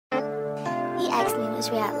asked me which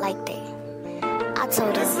way I liked it. I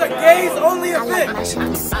told her, This is a gays only I like event. my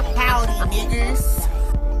shoes. Howdy, niggas.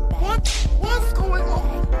 What's going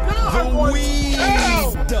on? The weed.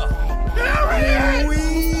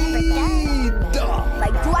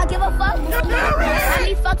 Like, do I give a fuck? How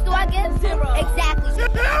many fucks do I give? 0. Exactly.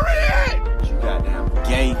 You goddamn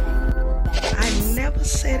gay. I never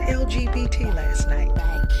said LGBT last night.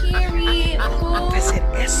 Period. I said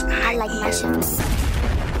I like my SIN. shoes.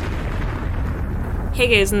 Hey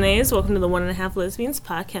guys and theys, welcome to the 1.5 Lesbians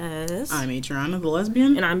podcast. I'm Adriana, the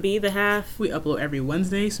lesbian. And I'm B, the half. We upload every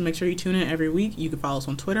Wednesday, so make sure you tune in every week. You can follow us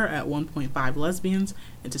on Twitter at 1.5 lesbians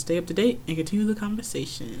and to stay up to date and continue the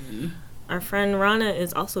conversation. Our friend Rana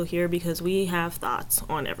is also here because we have thoughts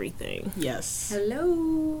on everything. Yes.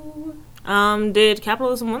 Hello. Did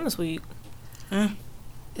capitalism win this week?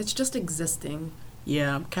 It's just existing.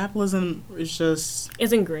 Yeah, capitalism is just...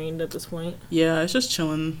 It's ingrained at this point. Yeah, it's just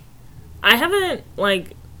chilling. I haven't,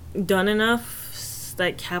 done enough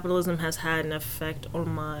that capitalism has had an effect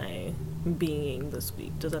on my being this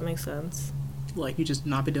week. Does that make sense? Like, you just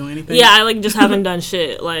not been doing anything? Yeah, I, just haven't done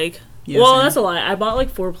shit. Yeah, well, same. that's a lie. I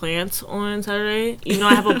bought, 4 plants on Saturday, even though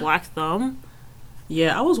I have a black thumb.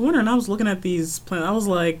 Yeah, I was wondering. I was looking at these plants. I was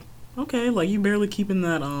like, okay, you barely keeping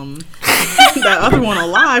that, that other one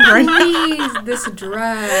alive right now. Please, this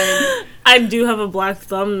drag. I do have a black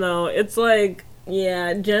thumb, though. It's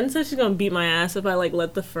yeah, Jen said she's gonna beat my ass if I,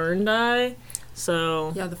 let the fern die.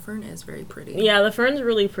 So... Yeah, the fern is very pretty. Yeah, the fern's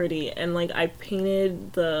really pretty. And, I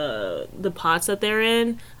painted the pots that they're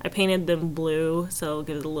in. I painted them blue, so it'll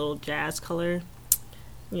give it a little jazz color.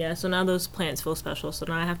 Yeah, so now those plants feel special. So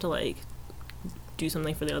now I have to, do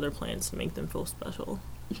something for the other plants to make them feel special.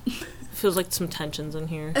 Feels like some tensions in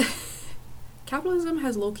here. Capitalism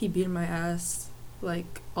has low-key beaten my ass,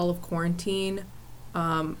 all of quarantine.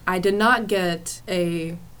 I did not get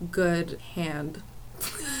a good hand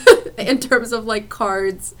in terms of,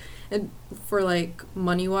 cards and for,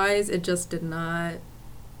 money-wise. It just did not.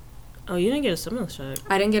 Oh, you didn't get a stimulus check?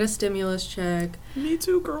 I didn't get a stimulus check. Me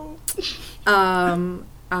too, girl.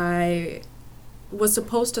 I was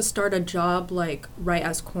supposed to start a job, right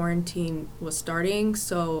as quarantine was starting.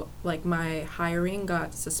 So, my hiring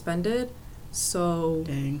got suspended. So,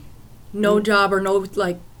 Dang. no job or no,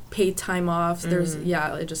 paid time off.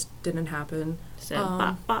 It just didn't happen. It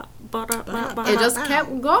just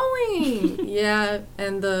kept going. Yeah,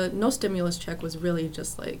 and the no stimulus check was really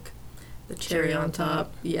just the cherry on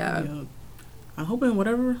top. Yeah. I'm hoping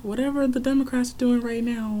whatever the Democrats are doing right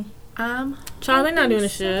now. Child, they're not doing a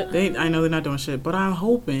shit. I know they're not doing shit, but I'm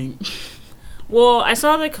hoping. Well, I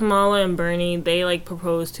saw that Kamala and Bernie, they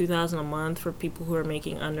proposed $2,000 a month for people who are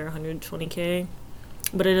making under $120K,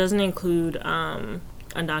 but it doesn't include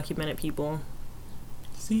undocumented people.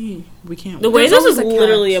 See, we can't. The way this is always a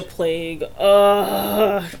literally a catch. plague.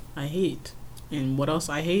 Ugh. I hate. And what else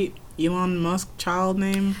I hate? Elon Musk child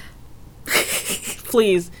name.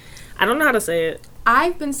 Please. I don't know how to say it.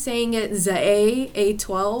 I've been saying it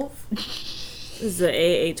A12. The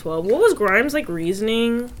A12. What was Grimes'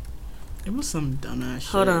 reasoning? It was some dumbass shit.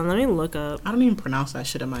 Hold on, let me look up. I don't even pronounce that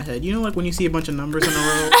shit in my head. You know, when you see a bunch of numbers in a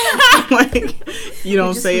row, you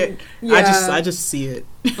don't say it. Yeah. I just see it.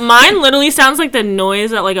 Mine literally sounds like the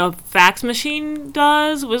noise that a fax machine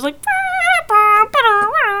does. It was or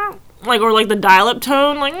the dial-up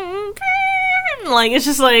tone, it's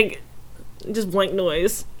just just blank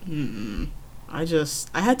noise. Mm-mm. I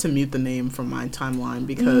had to mute the name from my timeline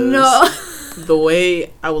because the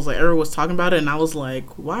way I was everyone was talking about it, and I was like,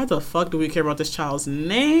 why the fuck do we care about this child's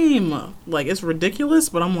name? It's ridiculous,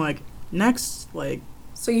 but I'm next,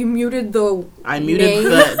 So you muted the I muted name?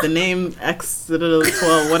 the name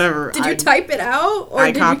X12, whatever. Did you type it out? Or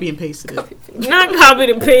I did copy you and pasted it. Not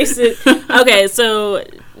copied and pasted. Okay, so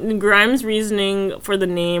Grimes' reasoning for the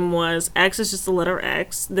name was X is just the letter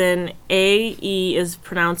X, then AE is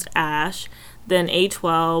pronounced Ash, then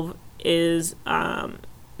A12 is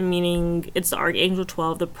meaning it's the Archangel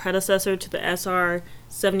 12, the predecessor to the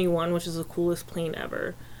SR-71, which is the coolest plane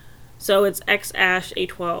ever. So it's X Ash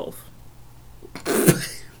A12.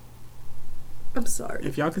 I'm sorry.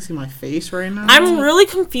 If y'all can see my face right now, I'm really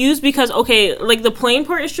confused because, the plane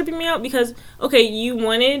part is tripping me out because, you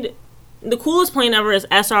wanted... The coolest plane ever is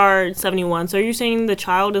SR-71, so you're saying the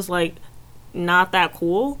child is, not that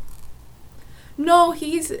cool? No,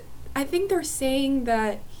 I think they're saying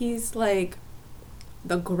that he's,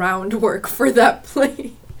 the groundwork for that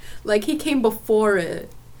plane. He came before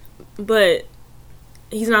it. But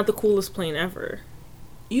he's not the coolest plane ever.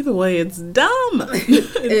 Either way, it's dumb.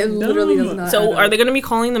 It literally does not. So are they going to be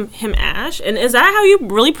calling him Ash? And is that how you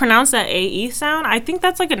really pronounce that AE sound? I think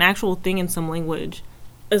that's an actual thing in some language.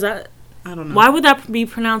 Is that... I don't know. Why would that be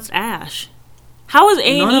pronounced Ash? How is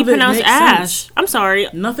A None and E of it pronounced makes Ash? sense. I'm sorry.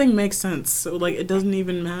 Nothing makes sense. So, like, it doesn't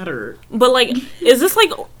even matter. But, like, is this,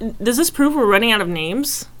 like, does this prove we're running out of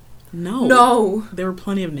names? No. There were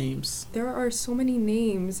plenty of names. There are so many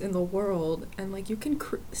names in the world, and, like, you can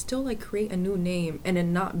still, like, create a new name and it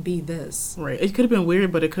not be this. Right. It could have been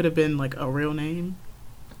weird, but it could have been, like, a real name.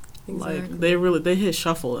 Exactly. Like, they hit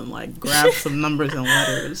shuffle and, like, grabbed some numbers and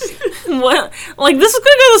letters. What? Like, this is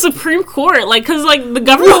gonna go to the Supreme Court. Like, cause, like, the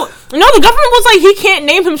government... No, the government was like, he can't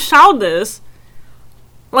name his child this.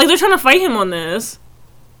 Like, they're trying to fight him on this.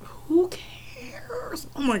 Who cares?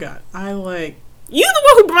 Oh, my God. You the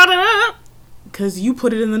one who brought it up. Because you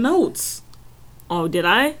put it in the notes. Oh, did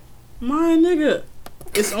I? My nigga.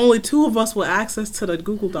 It's only 2 of us with access to the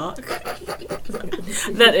Google Doc.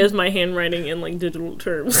 That is my handwriting in, like, digital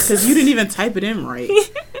terms. Because you didn't even type it in right.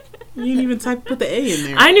 You didn't even put the A in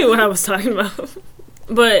there. I knew what I was talking about.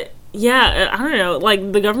 But, yeah, I don't know.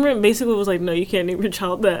 Like, the government basically was like, no, you can't name your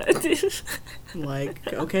child that.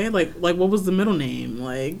 Like, okay, like what was the middle name?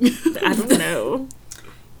 Like, I don't know.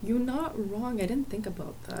 You're not wrong. I didn't think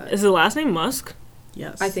about that. Is the last name Musk?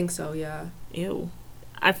 yes. I think so, yeah. Ew.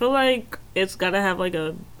 I feel like it's gotta have, like,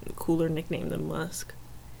 a cooler nickname than Musk.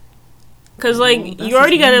 Because, like, that's you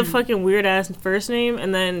already his got a name. fucking weird-ass first name,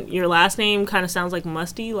 and then your last name kind of sounds like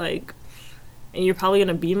Musty, like, and you're probably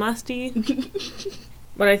gonna be Musty.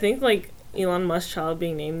 But I think, like, Elon Musk's child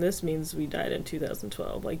being named this means we died in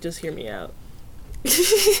 2012. Like, just hear me out.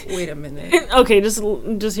 Wait a minute. Okay, just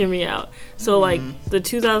hear me out. So, like, the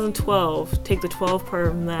 2012, take the 12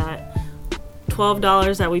 from that,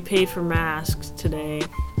 $12 that we paid for masks today,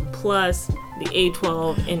 plus the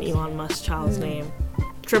A12 in Elon Musk's child's name.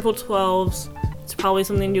 Triple 12s. It's probably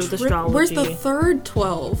something to do with astrology. Where's the third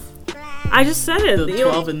 12? I just said it. The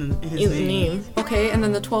 12 in his name. Okay, and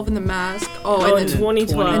then the 12 in the mask. Oh, and in then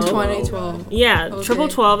 2012. in 2012. Yeah, Okay. triple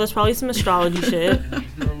 12. That's probably some astrology shit.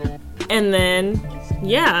 And then,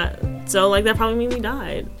 yeah. So, like, that probably means we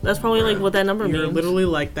died. That's probably, like, what that number You're means. literally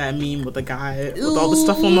like that meme with the guy with all the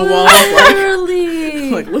stuff on the wall. Like,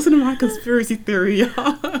 Literally. like, listen to my conspiracy theory,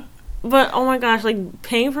 y'all. But, oh my gosh, like,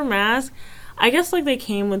 paying for masks, I guess, like, they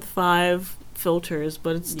came with 5 filters,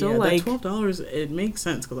 but it's still, yeah, like... that $12, it makes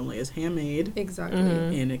sense because I'm like, it's handmade. Exactly.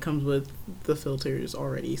 Mhm. And it comes with the filters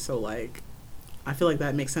already. So, like, I feel like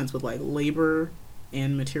that makes sense with, like, labor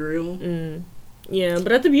and material. Yeah,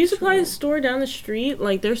 but at the beauty supply store down the street,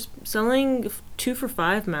 like, they're selling 2 for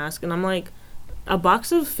 $5 masks, and I'm like, a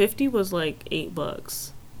box of 50 was, like,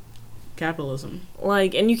 $8. Capitalism.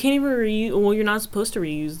 Like, and you can't even reuse... Well, you're not supposed to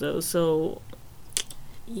reuse those, so...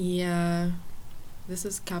 Yeah. This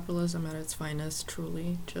is capitalism at its finest,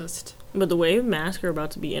 truly. Just... But the way masks are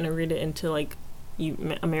about to be integrated into, like,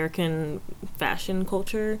 American fashion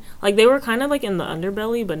culture, like, they were kind of, like, in the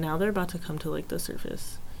underbelly, but now they're about to come to, like, the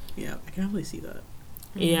surface. Yeah, I can really see that.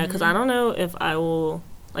 Yeah, because I don't know if I will...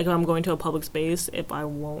 Like, if I'm going to a public space, if I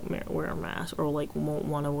won't wear a mask, or, like, won't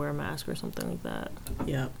want to wear a mask or something like that.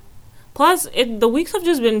 Yeah. Plus, the weeks have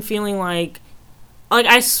just been feeling like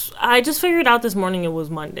I just figured out this morning it was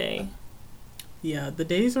Monday. Yeah, the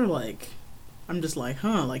days are like, I'm just like,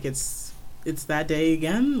 huh, like it's that day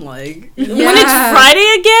again? Like, When it's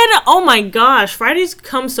Friday again, oh my gosh, Fridays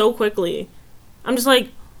come so quickly. I'm just like...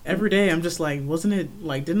 every day I'm just like, wasn't it,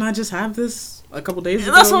 like, didn't I just have this a couple days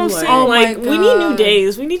ago? That's what I'm Like, saying. Oh Like, my we need new God.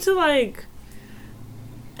 days. We need to, like...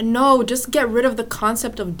 No, just get rid of the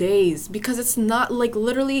concept of days, because it's not, like,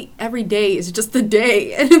 literally every day is just the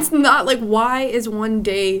day. And it's not, like, why is one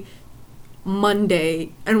day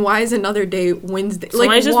Monday and why is another day Wednesday?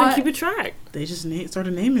 Somebody's just been what? keeping track. They just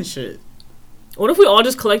started naming shit. What if we all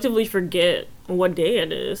just collectively forget what day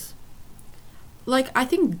it is? Like, I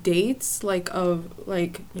think dates, like, of,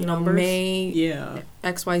 like, you know, Numbers? May, Yeah.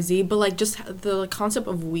 XYZ, but, like, just the concept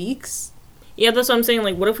of weeks. Yeah, that's what I'm saying.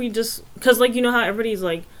 Like, what if we just... Because, like, you know how everybody's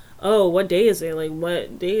like, oh, what day is it? Like,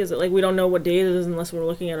 what day is it? Like, we don't know what day it is unless we're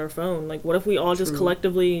looking at our phone. Like, what if we all just True.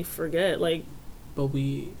 collectively forget? Like...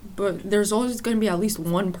 But there's always going to be at least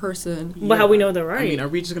one person. But how we know they're right? I mean, are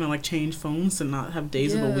we just gonna, like, change phones and not have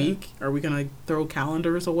days of the Yeah. week? Are we gonna throw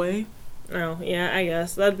calendars away? Oh, yeah, I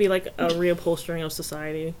guess. That'd be like a reupholstering of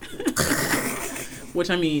society. Which,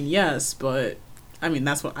 I mean, yes, but, I mean,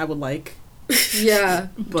 that's what I would like. Yeah,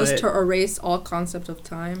 But- just to erase all concept of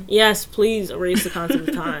time. Yes, please erase the concept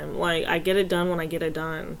of time. Like, I get it done when I get it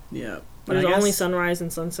done. Yeah. But There's I only guess sunrise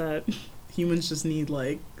and sunset. humans just need,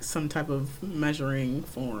 like, some type of measuring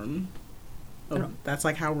form. That's,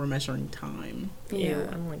 like, how we're measuring time. Yeah,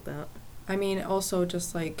 I don't like that. I mean, also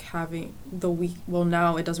just like having the week. Well,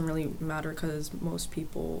 now it doesn't really matter because most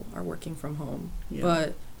people are working from home. Yeah.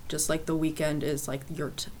 But just like the weekend is like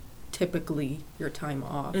your typically your time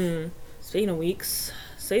off. Speaking of weeks,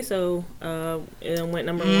 Say So it went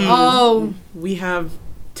number 1. Oh, We have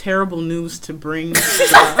terrible news to bring to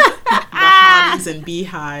the Hotties and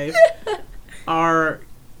Beehive. Our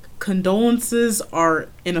condolences are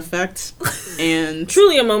in effect, and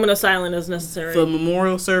Truly a moment of silence is necessary. the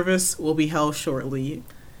memorial service will be held shortly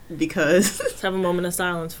because Let's have a moment of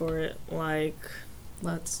silence for it. Like,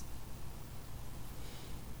 let's.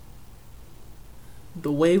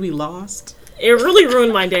 the way we lost. it really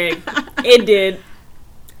ruined my day. It did.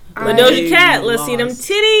 But Doja Cat, let's see them lost.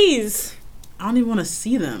 titties. I don't even want to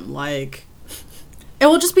see them. Like, It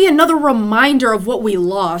will just be another reminder of what we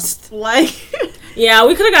lost. Yeah,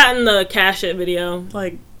 we could have gotten the Cash It video.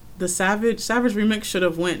 like the Savage remix should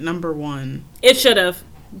have went number 1. It should have.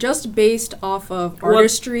 Just based off of What-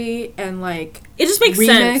 artistry and like It just makes remix.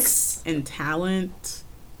 sense. And talent,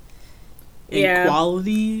 and Yeah.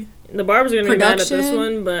 quality. The Barb's gonna be mad at this Production.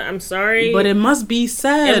 one, but I'm sorry. But it must be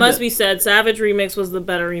said. It must be said, Savage remix was the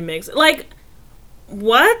better remix. Like,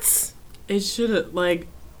 what? It should have, like,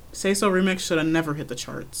 Say So remix should have never hit the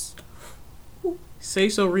charts. Say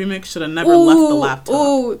So remix should have never left the laptop.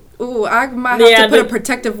 Ooh, I might have to put a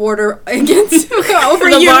protective order against over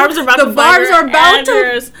The you. Barbs are about The to Barbs find are her about to.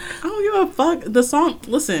 address. I don't give a fuck. The song,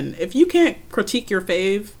 listen, if you can't critique your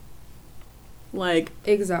fave, like,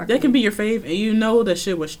 Exactly. that can be your fave, and you know that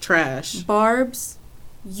shit was trash. Barbs,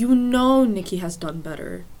 you know Nicki has done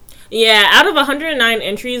better. Yeah, out of 109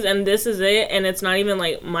 entries, and this is it, and it's not even,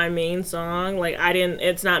 like, my main song. Like,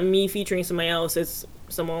 it's not me featuring somebody else, it's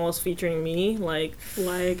someone else featuring me. Like,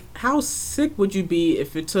 How sick would you be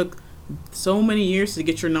if it took so many years to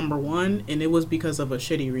get your number 1, and it was because of a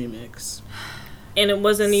shitty remix? and it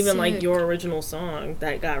wasn't even, like, Sick. your original song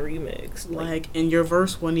that got remixed. Like, and your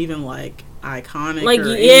verse wasn't even, like, iconic. Like, or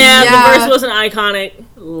yeah, Yeah. the verse wasn't iconic.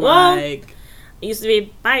 like, It used to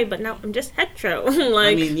be bi, but now I'm just hetero.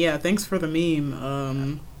 Like, I mean, yeah, thanks for the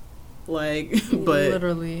meme. Like, but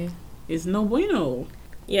Literally. it's no bueno.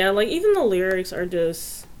 yeah, like, even the lyrics are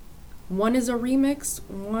just... One is a remix,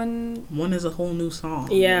 one... One is a whole new song.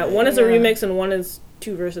 Yeah, Like, one is a Yeah. remix and one is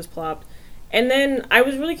 2 verses plopped. And then I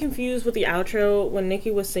was really confused with the outro when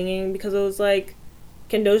Nicki was singing because it was like,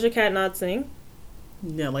 can Doja Cat not sing?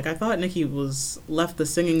 Yeah, like, I thought Nicki was left the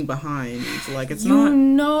singing behind. Like, it's you not.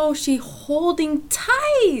 know she holding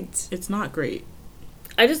tight. It's not great.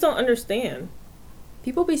 I just don't understand.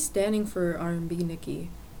 People be standing for R&B Nicki,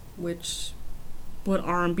 which... But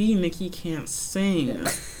R&B Nicki can't sing.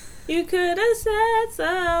 You could have said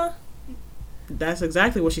so. That's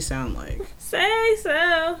exactly what she sound like. Say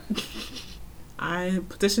so. I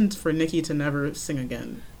petitioned for Nicki to never sing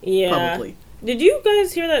again. Yeah. Publicly. Did you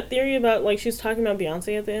guys hear that theory about, like, she was talking about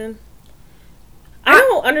Beyonce at the end? I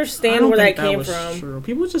don't understand I don't where that think came was from. True.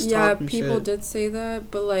 People just Yeah, talking people shit. did say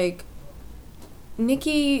that, but like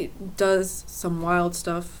Nicki does some wild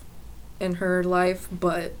stuff in her life,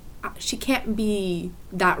 but she can't be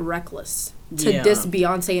that reckless to Yeah. diss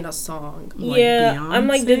Beyonce in a song. Like Yeah, I'm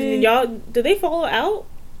like, Beyonce? did they fall out?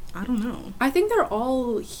 I don't know. I think they're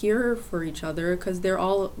all here for each other because they're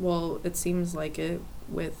all, well, it seems like it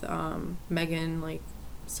with Megan like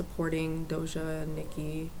supporting Doja and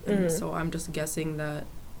Nicki, and so I'm just guessing that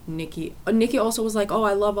Nicki also was like, oh,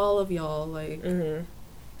 I love all of y'all, like in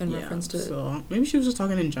reference to So maybe she was just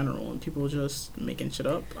talking in general and people just making shit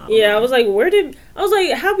up. I don't Yeah, know. I was like,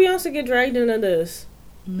 how Beyonce get dragged into this?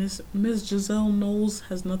 Miss Giselle Knowles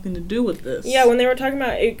has nothing to do with this. Yeah, when they were talking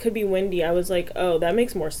about it could be windy, I was like, oh, that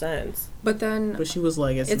makes more sense. But then But she was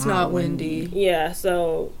like, it's not windy. Yeah,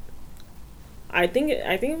 so I think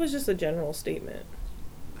it was just a general statement.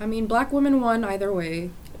 I mean, Black women won either way,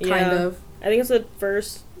 kind Yeah. of. I think it's the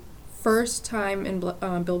First time in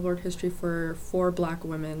Billboard history for 4 Black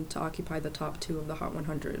women to occupy the top 2 of the Hot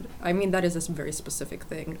 100. I mean, that is a very specific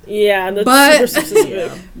thing. Yeah, that's But- super specific.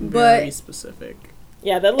 Yeah, But- very specific.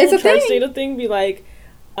 Yeah, that It's little a chart thing. data thing be like,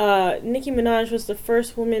 Nicki Minaj was the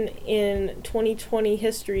first woman in 2020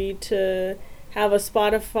 history to have a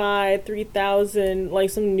Spotify 3000, like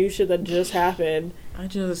some new shit that just happened. I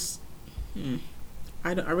just,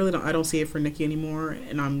 I don't see it for Nicki anymore,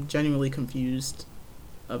 and I'm genuinely confused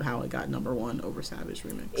of how it got number 1 over Savage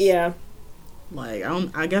remix. Yeah. Like,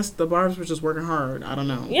 I guess the Barbs were just working hard. I don't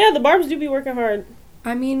know. Yeah, the Barbs do be working hard.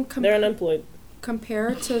 I mean, They're unemployed.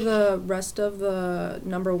 compared to the rest of the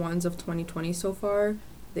number 1s of 2020 so far,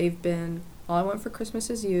 they've been All I Want for Christmas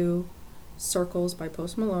Is You, Circles by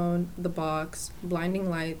Post Malone, The Box, Blinding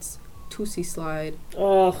Lights, Tootsie Slide,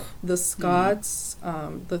 Ugh. The Scots,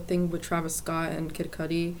 the thing with Travis Scott and Kid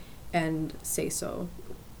Cudi, and Say So.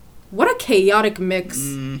 What a chaotic mix.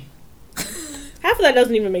 Half of that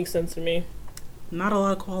doesn't even make sense to me. Not a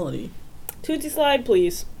lot of quality. Tootsie Slide,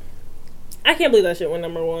 please. I can't believe that shit went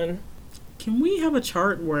number 1. Can we have a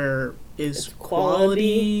chart where it's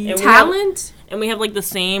quality and talent? And we have, like, the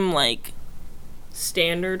same, like,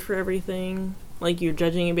 standard for everything. Like, you're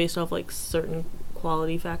judging it based off, like, certain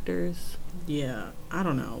quality factors. Yeah, I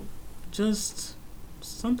don't know. Just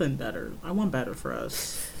something better. I want better for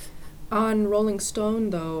us. On Rolling Stone,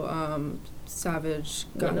 though, Savage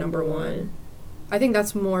got number 1. I think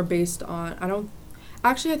that's more based on...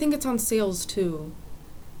 I think it's on sales, too.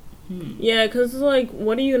 Yeah, because, like,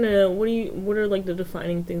 what are, like, the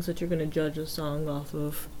defining things that you're going to judge a song off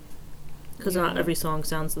of? Because not every song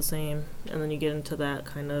sounds the same. And then you get into that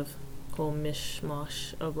kind of whole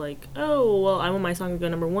mishmash of, like, oh, well, I want my song to go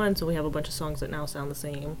number 1, so we have a bunch of songs that now sound the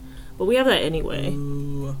same. But we have that anyway.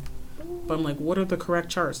 Ooh. But I'm like, what are the correct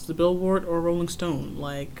charts? The Billboard or Rolling Stone?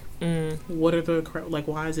 Like, what are the correct... Like,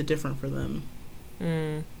 why is it different for them?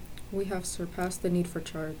 We have surpassed the need for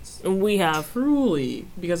charts. We have. Truly.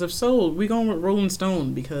 Because if so, we going with Rolling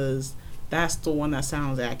Stone because that's the one that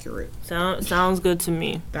sounds accurate. Sounds good to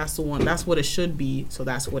me. That's the one. That's what it should be, so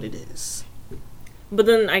that's what it is. But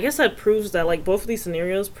then I guess that proves that, like, both of these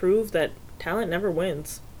scenarios prove that talent never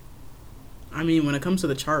wins. I mean, when it comes to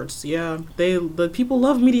the charts, yeah, the people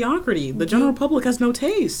love mediocrity. The general public has no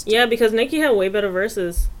taste. Yeah, because Nicki had way better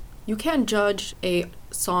verses. You can't judge a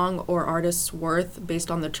song or artist's worth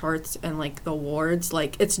based on the charts and, like, the awards.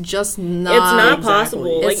 Like, it's just not... It's not exactly.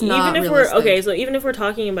 possible. It's like, not even if realistic. so even if we're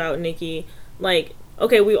talking about Nicki, like,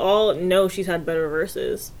 okay, we all know she's had better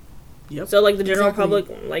verses. Yep. So, like, the general Exactly.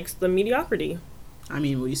 public likes the mediocrity. I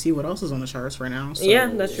mean, well, you see what else is on the charts right now. So. Yeah,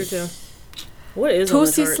 that's true, too. What is on the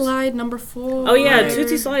Tootsie charts? Slide, number 4. Oh, yeah,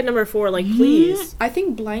 Tootsie Slide number 4, like, please. I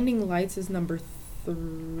think Blinding Lights is number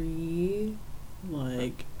 3.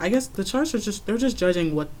 Like, I guess the charts are they're just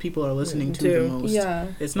judging what people are listening to the most. Yeah.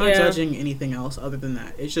 It's not Yeah. judging anything else other than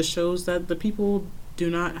that. It just shows that the people do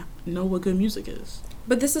not know what good music is.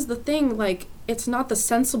 But this is the thing, like, it's not the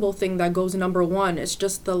sensible thing that goes number 1. It's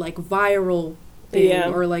just the, like, viral thing. Yeah.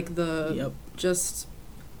 Or, like, the... Just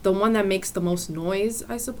the one that makes the most noise,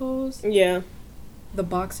 I suppose. Yeah. The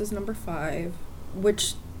Box is number 5,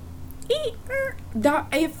 which... That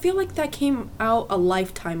I feel like that came out a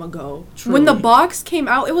lifetime ago. Truly. When The Box came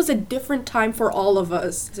out, it was a different time for all of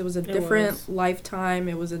us. It was a different lifetime.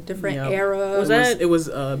 It was a different era. Was It was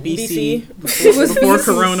BC. It was before BC.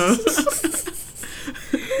 Corona.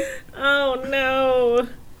 Oh, no.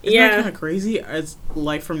 Isn't that kind of crazy? It's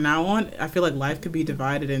like from now on, I feel like life could be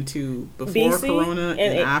divided into before BC Corona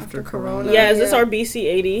and after Corona. Yeah, is this our BC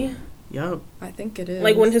 80? Yup. I think it is.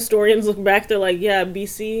 Like, when historians look back, they're like, yeah,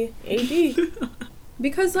 BC AD.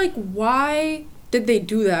 Because, like, why did they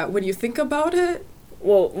do that when you think about it?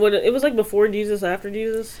 Well, it was like before Jesus, after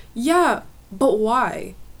Jesus? Yeah, but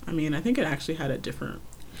why? I mean, I think it actually had a different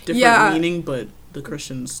meaning, but the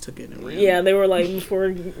Christians took it and ran. Yeah, they were like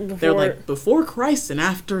before. They're like before Christ and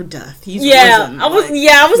after death. He's yeah, risen. I was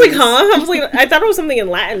like, huh? I was like, I thought it was something in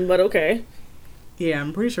Latin, but okay. Yeah,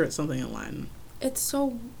 I'm pretty sure it's something in Latin. It's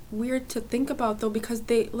so weird to think about though, because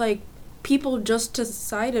they people just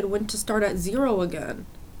decided when to start at 0 again.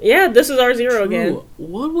 Yeah, this is our 0 True. again.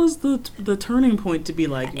 What was the turning point to be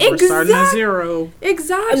like, we're starting at 0?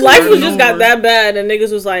 Exactly. Life was just got that bad, and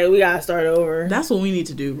niggas was like, we gotta start over. That's what we need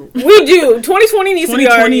to do. We do. 2020 needs to be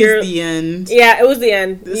our year. 2020 is the end. Yeah, it was the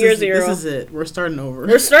end. Year 0. This is it. We're starting over.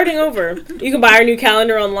 We're starting over. You can buy our new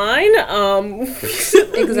calendar online.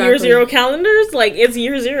 Exactly. Year 0 calendars. Like, it's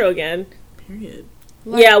year 0 again. Period.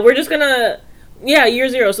 Yeah, we're just gonna... Yeah, year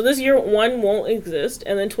 0. So this year 1 won't exist,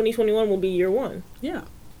 and then 2021 will be year 1. Yeah.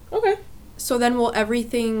 Okay. So then will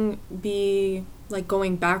everything be, like,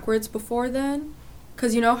 going backwards before then?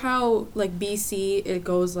 Because you know how, like, BC, it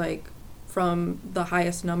goes, like, from the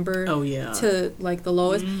highest number to, like, the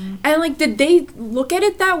lowest? Mm. And, like, did they look at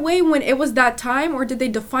it that way when it was that time, or did they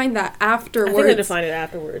define that afterwards? I think they defined it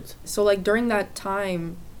afterwards. So, like, during that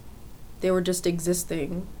time, they were just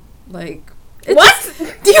existing. Like... What?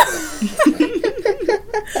 What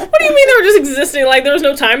do you mean they were just existing? Like, there was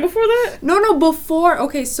no time before that? No, before.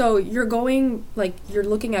 Okay, so you're going, like, you're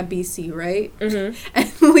looking at BC, right? Mm-hmm.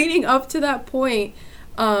 And leading up to that point,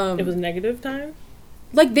 it was negative time?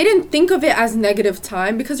 Like, they didn't think of it as negative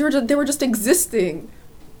time because they were just existing.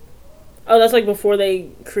 Oh, that's, like, before they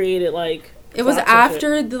created, like... It was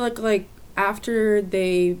after the, like, after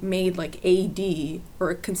they made, like, AD,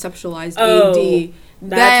 or conceptualized AD.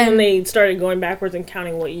 That's when they started going backwards and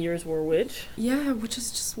counting what years were which. Yeah, which is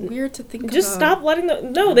just weird to think about. Just stop letting the...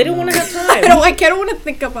 No, they didn't want to have time. I don't want to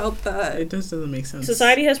think about that. It just doesn't make sense.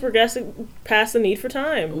 Society has progressed past the need for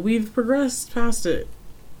time. We've progressed past it.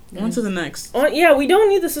 On to the next. Yeah, we don't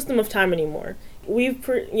need the system of time anymore.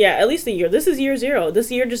 at least a year. This is year 0.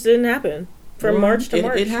 This year just didn't happen. From March to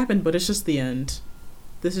March. It happened, but it's just the end.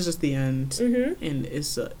 This is just the end, and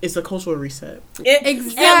it's a cultural reset. It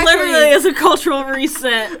literally is a cultural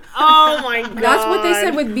reset. Oh my god! That's what they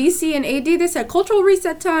said with BC and AD. They said cultural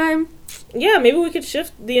reset time. Yeah, maybe we could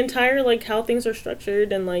shift the entire like how things are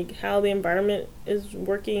structured and like how the environment is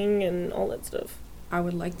working and all that stuff. I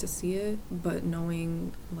would like to see it, but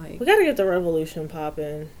knowing like we gotta get the revolution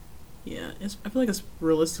popping. Yeah, I feel like it's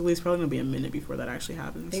realistically it's probably gonna be a minute before that actually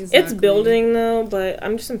happens. Exactly. It's building though, but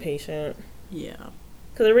I'm just impatient. Yeah.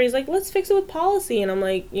 Because everybody's like, let's fix it with policy. And I'm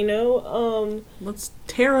like, let's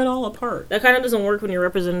tear it all apart. That kind of doesn't work when your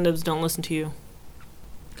representatives don't listen to you.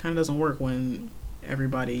 Kind of doesn't work when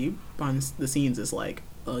everybody behind the scenes is, like,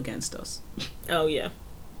 against us. Oh, yeah.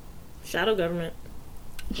 Shadow government.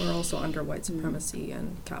 We're also under white supremacy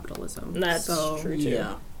and capitalism. That's true, too.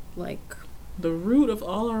 Yeah. Like... the root of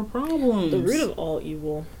all our problems. The root of all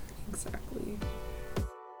evil. Exactly.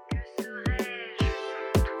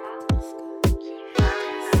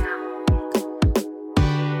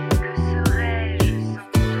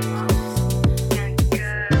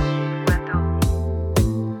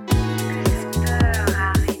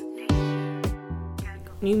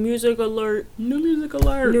 New music alert. New music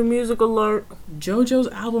alert. New music alert. JoJo's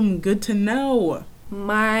album, Good to Know.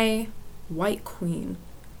 My white queen.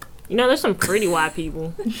 You know, there's some pretty white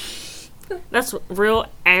people. That's real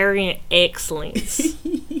Aryan excellence.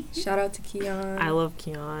 Shout out to Keon. I love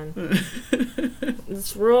Keon.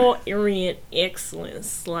 It's real Aryan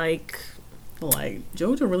excellence. Like,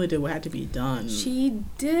 JoJo really did what had to be done. She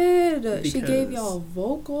did. She gave y'all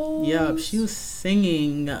vocals. Yeah, she was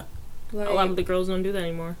singing. Like, a lot of the girls don't do that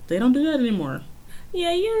anymore. They don't do that anymore.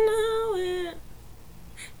 Yeah, you know it.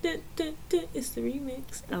 It's the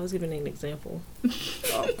remix. I was giving an example.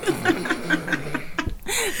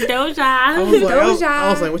 Doja. I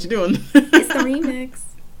was like, what you doing? It's the remix.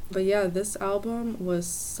 But yeah, this album was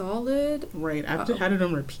solid. Right. I've had it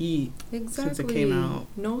on repeat since it came out.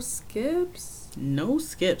 No skips. No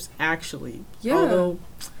skips, actually. Yeah. Although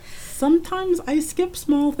sometimes I skip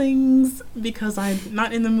small things because I'm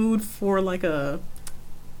not in the mood for like a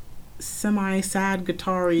semi-sad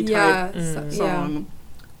guitar-y type song. Yeah.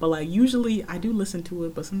 But like usually I do listen to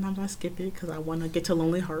it, but sometimes I skip it because I want to get to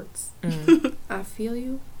Lonely Hearts. I feel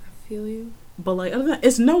you. But like other than that,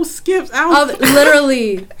 it's no skips out.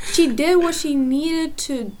 Literally, she did what she needed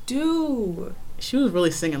to do. She was really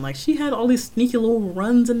singing. Like, she had all these sneaky little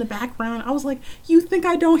runs in the background. I was like, you think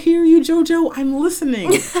I don't hear you, JoJo? I'm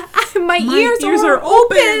listening. My ears are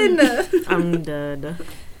open. I'm dead.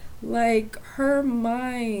 Like, her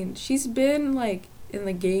mind. She's been, like, in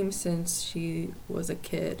the game since she was a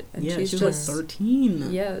kid. And yeah, she's she just was like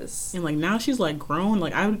 13. Yes. And, like, now she's, like, grown.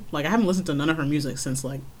 Like, I haven't listened to none of her music since,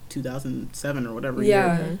 like, 2007 or whatever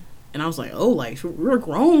yeah. year. And I was like, oh, like, we're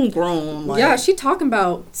grown. Like, yeah, she talking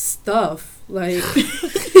about stuff. Like,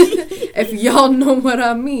 if y'all know what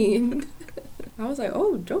I mean. I was like,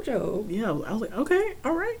 oh, JoJo. Yeah, I was like, okay,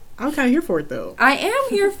 all right. I'm kind of here for it, though. I am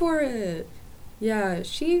here for it. Yeah,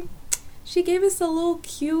 she gave us a little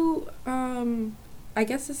cute, I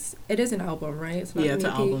guess it is an album, right? It's not it's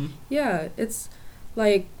an album. Yeah, it's,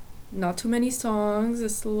 like, not too many songs.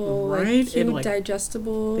 It's a little, like, cute, like,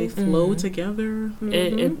 digestible. They flow together. Mm-hmm.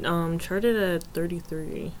 It charted at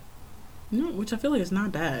 33. No, which I feel like is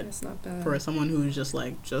not bad. It's not bad. For someone who's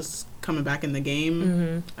just coming back in the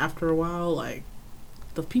game after a while. Like,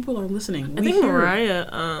 the people are listening. I think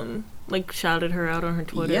Mariah, shouted her out on her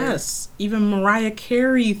Twitter. Yes. Even Mariah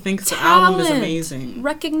Carey thinks the album is amazing.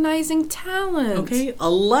 Recognizing talent. Okay? A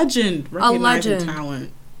legend. Recognizing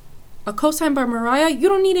talent. A cosign by Mariah, you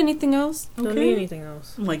don't need anything else. Don't need anything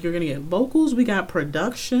else. Like, you're gonna get vocals, we got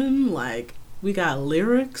production, like, we got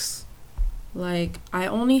lyrics. Like, I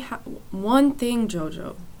only have one thing,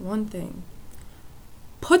 JoJo. One thing.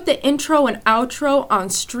 Put the intro and outro on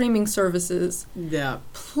streaming services. Yeah.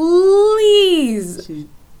 Please. She's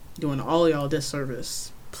doing all y'all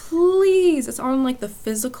disservice. Please. It's on, like, the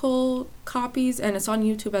physical copies, and it's on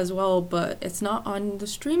YouTube as well, but it's not on the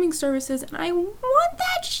streaming services, and I want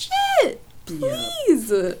that shit.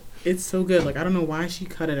 Please. Yeah. It's so good. Like, I don't know why she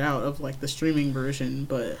cut it out of, like, the streaming version,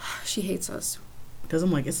 but... She hates us. Because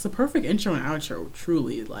I'm like, it's the perfect intro and outro,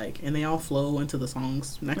 truly. Like, and they all flow into the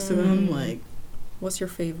songs next to them. Like, what's your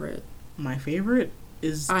favorite? My favorite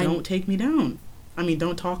is Don't Take Me Down. I mean,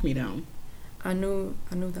 Don't Talk Me Down. I knew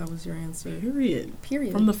that was your answer.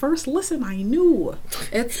 Period. From the first listen, I knew.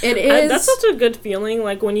 It is. That's such a good feeling.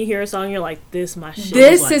 Like, when you hear a song, you're like, this my shit.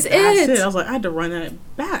 This is it. I was like, I had to run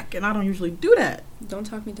that back, and I don't usually do that. Don't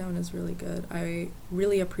Talk Me Down is really good. I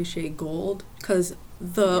really appreciate Gold, because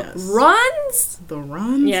The runs? The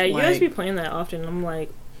runs? Yeah, you guys be playing that often. I'm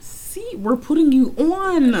like, see, we're putting you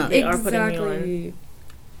on. They are putting me on.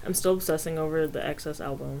 I'm still obsessing over the XS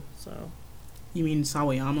album, so. You mean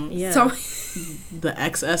Sawayama? Yeah. The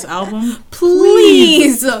XS album?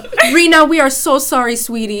 Please! Rina, we are so sorry,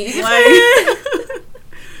 sweetie.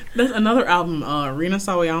 That's another album, Rina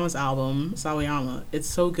Sawayama's album, Sawayama. It's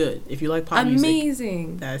so good. If you like pop music.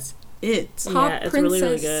 Amazing. That's it. Top it's princess. really,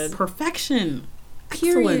 really good. Perfection.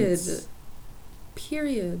 Period. Excellence.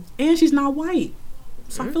 Period. And she's not white.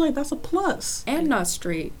 So I feel like that's a plus. And not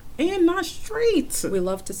straight. And not straight. We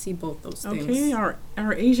love to see both those things. Okay, our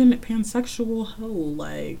Asian pansexual hoe,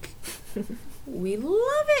 like. We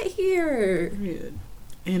love it here. Period.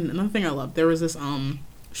 And another thing I love, there was this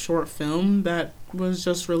short film that was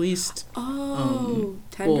just released. Tender?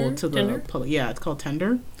 Well, to the public. Yeah, it's called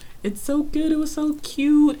Tender. It's so good. It was so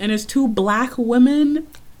cute, and it's 2 black women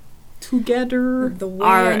together. The way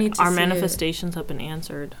I need to our see manifestations have been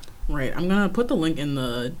answered. Right. I'm gonna put the link in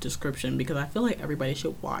the description because I feel like everybody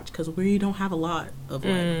should watch because we don't have a lot of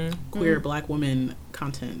like queer black women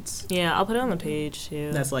content. Yeah, I'll put it on the page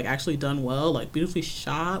too. That's like actually done well, like beautifully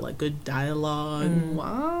shot, like good dialogue.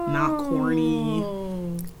 Wow. Not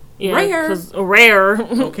corny. Yeah, Rare. 'cause rare.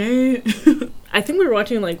 Okay. I think we were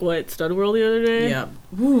watching like Stud World the other day. Yeah.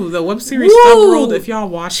 Ooh, the web series Stud World. If y'all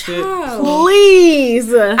watched it,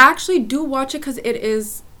 please actually do watch it because it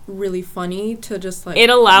is really funny to just like. It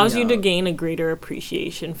allows you to gain a greater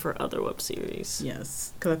appreciation for other web series.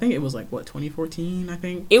 Yes, because I think it was like 2014. I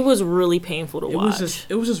think it was really painful to watch.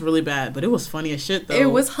 It was just really bad, but it was funny as shit though.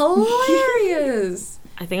 It was hilarious.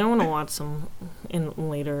 I think I want to watch some in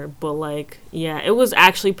later, but like, yeah, it was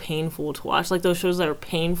actually painful to watch. Like those shows that are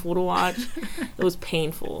painful to watch, it was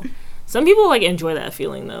painful. Some people like enjoy that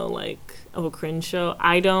feeling though, like of a cringe show.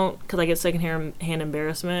 I don't, because I get secondhand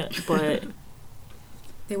embarrassment. But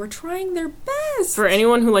they were trying their best. For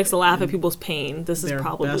anyone who likes to laugh at people's pain, this is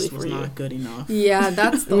probably best for was you. Not good enough. Yeah,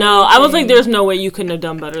 that's the no. I was like, there's no way you couldn't have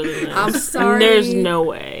done better than this. I'm sorry. There's no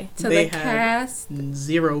way. To they the cast,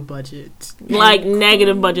 zero budget, like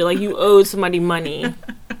negative budget. Like you owed somebody money.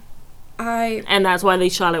 And that's why they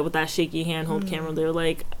shot it with that shaky handheld camera. They're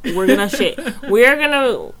like, we're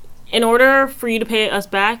gonna, in order for you to pay us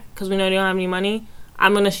back, because we know you don't have any money,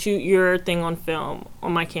 I'm gonna shoot your thing on film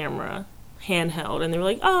on my camera, handheld. And they were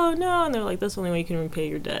like, oh no, and they're like, that's the only way you can repay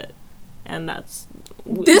your debt. And that's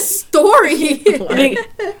this story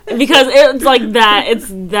because it's like that. It's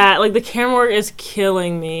that like the camera work is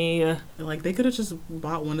killing me. Like they could have just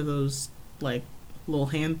bought one of those like little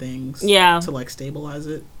hand things, to like stabilize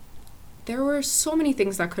it. There were so many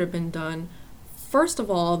things that could have been done. First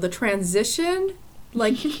of all, the transition,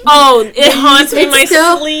 like it haunts me in my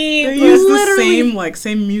sleep. They used the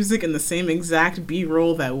same music and the same exact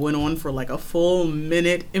B-roll that went on for like a full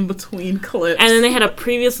minute in between clips. And then they had a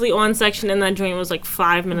previously on section, and that joint was like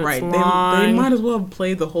 5 minutes long. They might as well have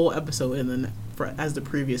played the whole episode and then as the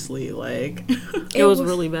previously like. It was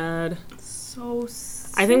really bad. So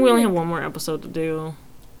sick. I think we only have one more episode to do.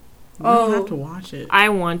 You don't have to watch it. I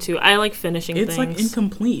want to. I like finishing things. It's like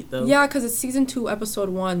incomplete though. Yeah, because it's season 2, episode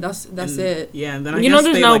 1. That's it. Yeah, and then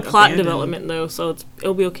there's no plot development though, so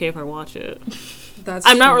it'll be okay if I watch it.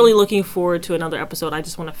 I'm not really looking forward to another episode. I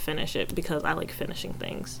just want to finish it because I like finishing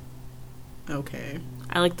things. Okay.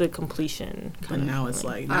 I like the completion. But now it's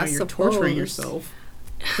like you're torturing yourself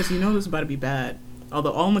because you know this is about to be bad.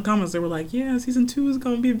 Although all in the comments they were like, "Yeah, season 2 is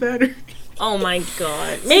gonna be better." Oh my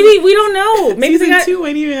god! Maybe we don't know. Maybe season 2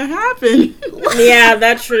 ain't even happened. Yeah,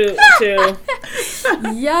 that's true too.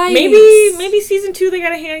 Yikes! Maybe season 2 they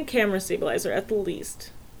got a hand camera stabilizer at the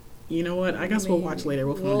least. You know what? I guess we'll watch later.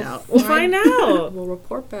 We'll find out. We'll find out. We'll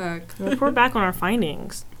report back. We'll report back on our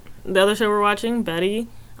findings. The other show we're watching, Betty,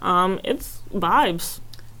 it's vibes.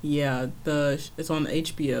 Yeah, it's on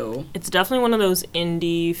HBO. It's definitely one of those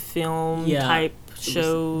indie film type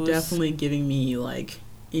shows. Definitely giving me like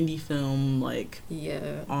indie film, like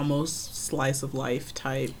almost slice of life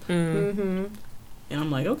type. Mm-hmm. And I'm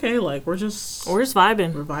like, okay, like we're just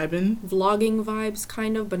vibing. We're vibing. Vlogging vibes,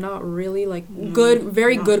 kind of, but not really. Like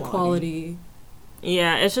very good quality.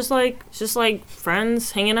 Yeah, it's just like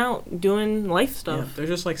friends hanging out, doing life stuff. Yeah, they're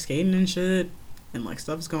just like skating and shit, and like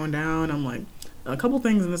stuff's going down. I'm like, a couple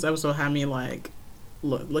things in this episode had me like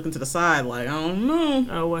looking to the side, like I don't know.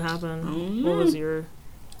 Oh, what happened? I don't know. What was your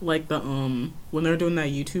like the when they're doing that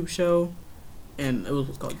YouTube show, and it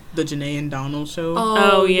was called the Janae and Donald show.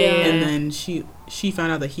 Oh yeah. And then she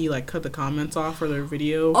found out that he like cut the comments off for their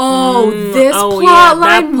video. This plot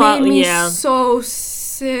line made me so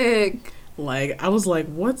sick. Like, I was like,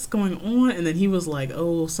 what's going on? And then he was like,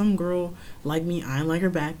 oh, some girl like me, I like her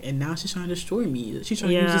back, and now she's trying to destroy me. She's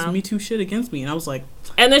trying to use this Me Too shit against me. And I was like...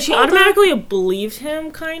 And then she automatically believed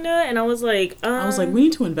him, kind of, and I was like... we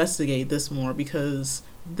need to investigate this more, because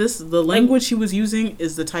the language she was using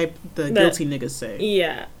is the type the guilty niggas say.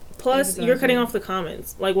 Yeah. Plus, you're cutting off the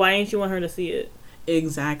comments. Like, why ain't you want her to see it?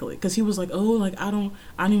 Exactly, because he was like, oh, like, I don't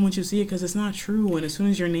even want you to see it because it's not true, and as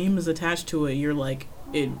soon as your name is attached to it, you're like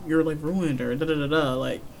ruined, or da-da-da-da,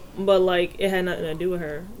 like. But, like, it had nothing to do with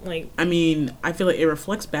her. Like, I mean, I feel like it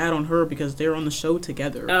reflects bad on her because they're on the show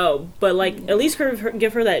together. Oh, but, like, at least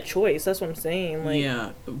give her that choice. That's what I'm saying. Like,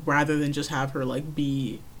 yeah, rather than just have her, like,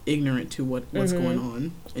 be ignorant to what's going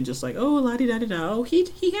on, and just like, oh, la-di-da-di-da, oh, he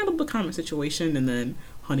handled the comment situation, and then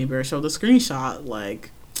Honey Bear showed the screenshot,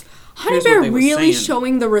 like... Honey Bear really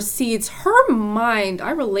showing the receipts. Her mind,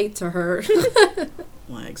 I relate to her.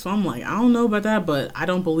 Like, so I'm like, I don't know about that, but I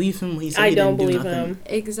don't believe him when he said he didn't do nothing. Him.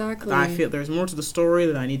 Exactly. I feel there's more to the story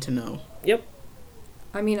that I need to know. Yep.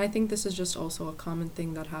 I mean, I think this is just also a common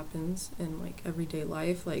thing that happens in, like, everyday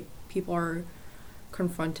life. Like, people are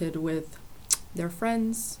confronted with their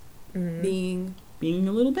friends being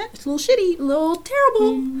a little bit, a little shitty, a little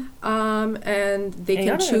terrible. And they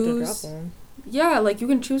can choose... Yeah, like, you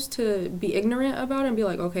can choose to be ignorant about it and be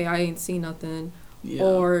like, okay, I ain't seen nothing. Yeah.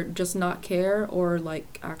 Or just not care, or,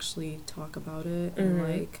 like, actually talk about it and,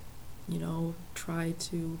 like, you know, try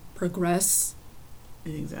to progress.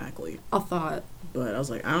 Exactly. A thought. But I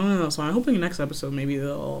was like, I don't know. So I'm hoping next episode maybe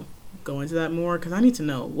they'll go into that more, because I need to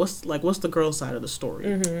know what's the girl's side of the story.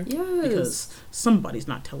 Yes. Because somebody's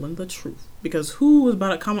not telling the truth. Because who was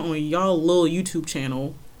about to comment on y'all little YouTube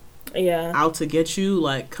channel? Yeah. Out to get you?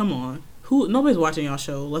 Like, come on. Nobody's watching y'all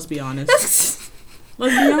show, let's be honest.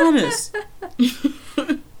 Let's be honest.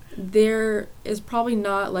 There is probably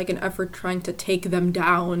not, like, an effort trying to take them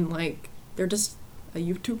down. Like, they're just a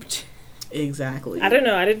YouTube channel. Exactly. I don't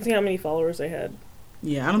know. I didn't see how many followers they had.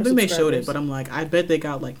 Yeah, I don't think they showed it, but I'm like, I bet they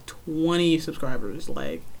got, like, 20 subscribers.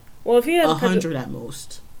 Like, well, if you had 100 at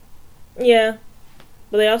most. Yeah.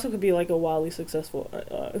 But they also could be, like, a wildly successful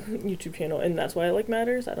YouTube channel, and that's why it, like,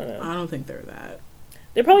 matters. I don't know. I don't think they're that.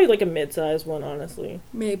 They're probably, like, a mid-sized one, honestly.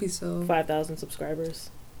 Maybe so. 5,000 subscribers.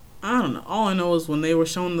 I don't know. All I know is when they were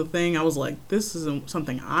showing the thing, I was like, this isn't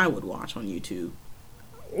something I would watch on YouTube.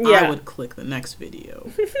 Yeah. I would click the next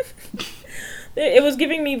video. It was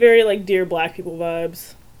giving me very, like, Dear Black People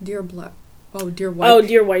vibes. Dear Black... Oh, Dear White... Oh,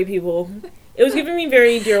 Dear White People. It was giving me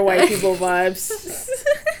very Dear White People vibes.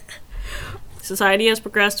 Society has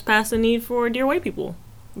progressed past the need for Dear White People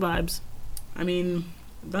vibes. I mean...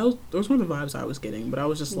 Those were the vibes I was getting, but I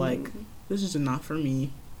was just like, this is just not for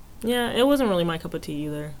me. Yeah, it wasn't really my cup of tea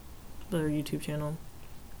either, their YouTube channel.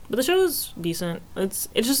 But the show is decent. It's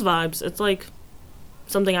just vibes. It's like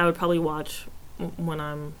something I would probably watch when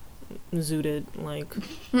I'm zooted, like,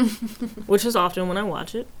 which is often when I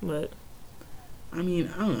watch it, but... I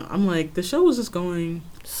mean, I don't know. I'm like, the show was just going...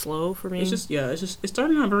 slow for me. It's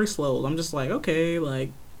starting out very slow. I'm just like, okay,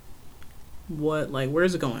 like... What, like,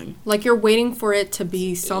 where's it going? Like, you're waiting for it to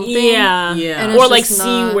be something. Yeah. Yeah. Or, like,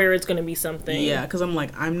 see where it's going to be something. Yeah, because I'm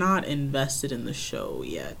like, I'm not invested in the show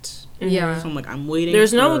yet. Yeah. So I'm like, I'm waiting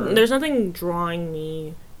There's nothing drawing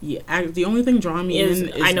me. Yeah, the only thing drawing me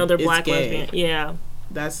is I know they're black lesbian. Yeah.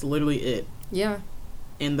 That's literally it. Yeah.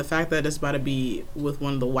 And the fact that it's about to be with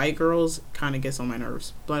one of the white girls kind of gets on my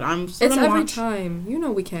nerves. But I'm still It's gonna every watch. time. You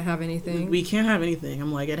know we can't have anything. We can't have anything.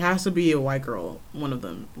 I'm like, it has to be a white girl, one of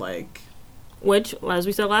them. Like... Which, as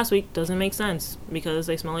we said last week, doesn't make sense because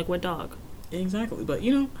they smell like wet dog. Exactly. But,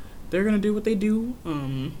 you know, they're going to do what they do.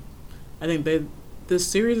 I think this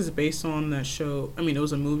series is based on that show. I mean, it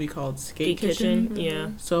was a movie called Skate Kitchen. Mm-hmm. Yeah.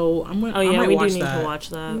 So I might we watch do need that. to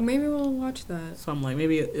watch that. Maybe we'll watch that. So I'm like,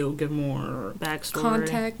 maybe it'll give more... backstory.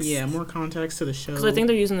 Context. Yeah, more context to the show. Because I think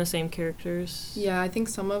they're using the same characters. Yeah, I think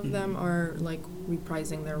some of them are, like,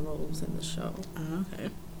 reprising their roles in the show.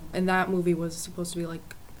 Okay. And that movie was supposed to be,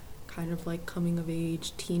 like, kind of like coming of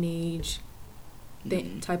age, teenage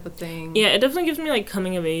type of thing. Yeah, it definitely gives me like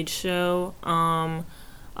coming of age show.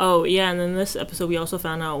 Oh yeah, and then this episode we also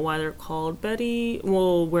found out why they're called Betty.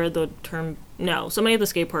 Well, where the term somebody at the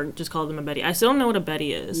skate park just called them a Betty. I still don't know what a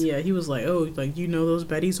Betty is. Yeah, he was like, oh, like, you know those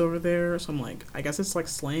Bettys over there? So I'm like, I guess it's like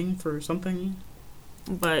slang for something.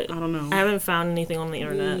 But I don't know. I haven't found anything on the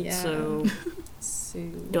internet, so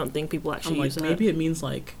don't think people actually use that. Maybe it means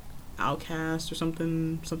like outcast or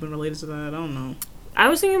something related to that. I don't know. I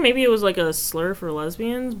was thinking maybe it was like a slur for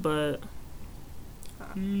lesbians, but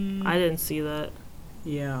I didn't see that.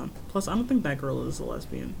 Yeah. Plus, I don't think that girl is a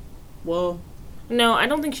lesbian. Well, no, I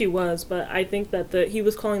don't think she was, but I think that he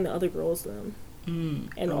was calling the other girls them.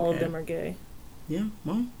 and all of them are gay. Yeah,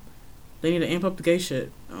 well, they need to amp up the gay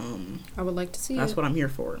shit. I would like to see that's it. what I'm here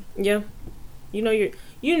for. Yeah, you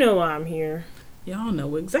know why I'm here. Y'all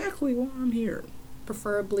know exactly why I'm here.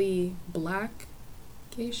 Preferably black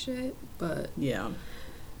gay shit, but yeah,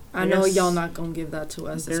 I know y'all not gonna give that to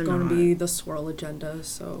us. It's gonna be the swirl agenda,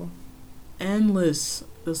 so endless.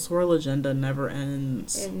 The swirl agenda never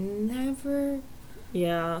ends. It never.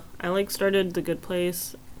 Yeah, I started The Good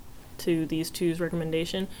Place to these two's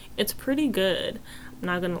recommendation. It's pretty good. I'm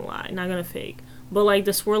not gonna lie, not gonna fake. But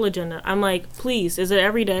the swirl agenda, I'm like, please, is it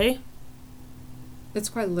every day? It's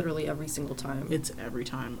quite literally every single time. It's every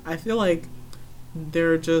time. I feel like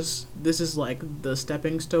this is the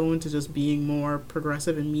stepping stone to just being more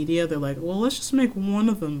progressive in media. They're like, well, let's just make one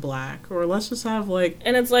of them black, or let's just have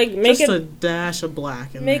and it's make just it a dash of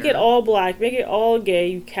black in make there. it all black, make it all gay,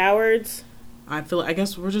 you cowards. I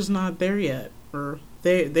guess we're just not there yet, or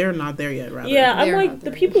they're not there yet, rather. Yeah, I'm They're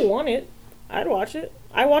the people want it. I'd watch it.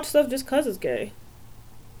 I watch stuff just cause it's gay.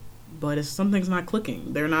 But if something's not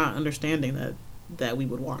clicking, they're not understanding that we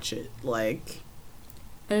would watch it.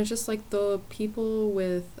 And it's just the people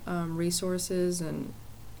with resources and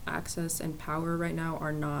access and power right now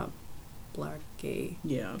are not black gay.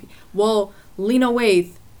 Yeah. Well, Lena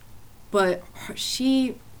Waithe, but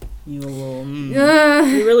she. You a little.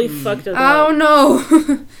 You really fucked it up. I don't know.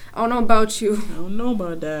 I don't know about you. I don't know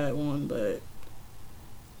about that one, but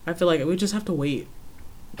I feel like we just have to wait.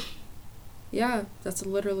 Yeah, that's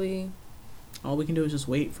literally. All we can do is just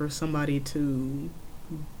wait for somebody to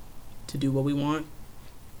do what we want.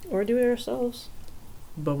 Or do it ourselves.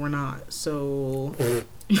 But we're not, so...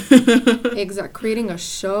 Creating a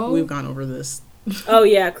show? We've gone over this. Oh,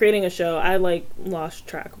 yeah, creating a show. I, lost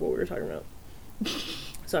track of what we were talking about.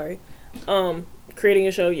 Sorry. Creating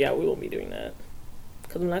a show, yeah, we won't be doing that.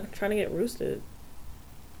 Because I'm not trying to get roasted.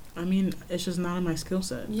 I mean, it's just not in my skill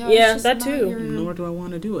set. Yeah that too. Nor do I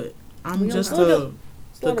want to do it. I'm just the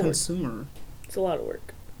consumer. It's a lot of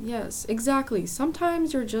work. Yes, exactly.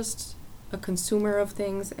 Sometimes you're just a consumer of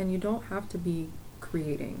things and you don't have to be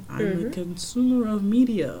creating. I'm a consumer of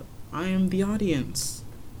media. I am the audience.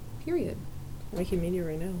 Period. Making media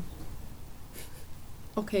right now.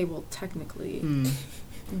 Okay, well, technically.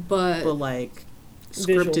 But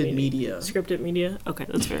scripted media. Scripted media? Okay,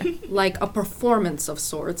 that's fair. A performance of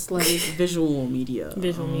sorts. Visual media.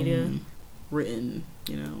 Visual media. Written,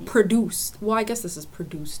 Produced. Well, I guess this is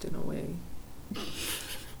produced in a way.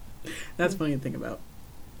 That's funny to think about.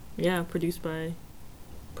 Yeah, produced by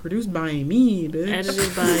me, bitch.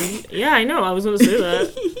 Edited by... Yeah, I know. I was going to say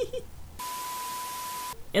that.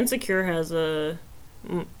 Insecure has a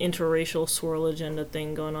interracial swirl agenda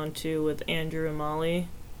thing going on, too, with Andrew and Molly.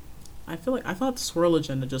 I thought the swirl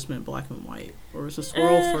agenda just meant black and white. Or is the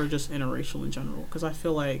swirl for just interracial in general? Because I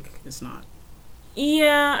feel like it's not.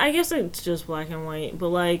 Yeah, I guess it's just black and white.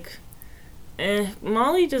 But,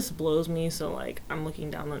 Molly just blows me, so, I'm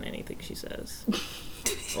looking down on anything she says.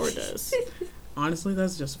 Or does. Honestly,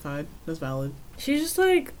 that's justified. That's valid. She's just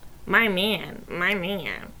my man and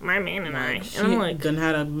I. She And I'm done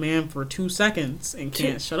had a man for 2 seconds and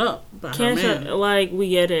can't shut up about her man. We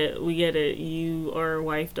get it. You are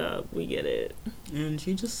wifed up. We get it. And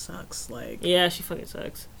she just sucks. Yeah, she fucking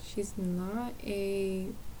sucks. She's not a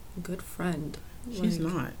good friend. She's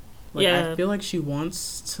not. Yeah. I feel like she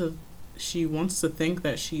wants to think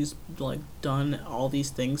that she's done all these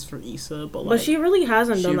things for Issa, but she really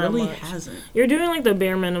hasn't done that much. She really hasn't. You're doing the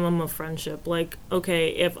bare minimum of friendship. Okay,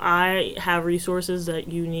 if I have resources that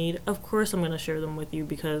you need, of course I'm gonna share them with you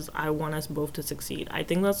because I want us both to succeed. I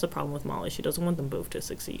think that's the problem with Molly. She doesn't want them both to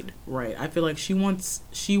succeed. Right. I feel like she wants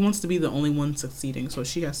to be the only one succeeding, so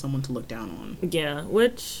she has someone to look down on. Yeah,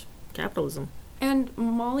 which capitalism. And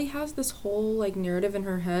Molly has this whole narrative in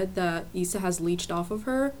her head that Issa has leached off of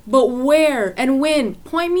her. But where and when?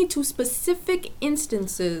 Point me to specific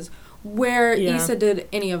instances where Issa did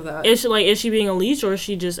any of that. Is she being a leech, or is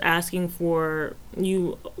she just asking for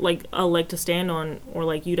you a leg to stand on,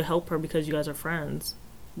 or you to help her because you guys are friends?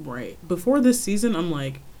 Right. Before this season, I'm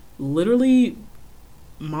literally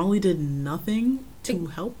Molly did nothing to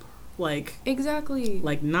help. Exactly.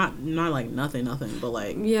 Not nothing,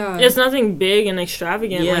 but yeah, it's nothing big and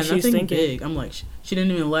extravagant. Yeah, she's nothing thinking. big. I'm she didn't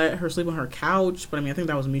even let her sleep on her couch. But I think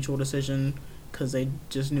that was a mutual decision because they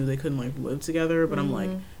just knew they couldn't live together. But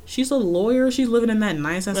I'm she's a lawyer. She's living in that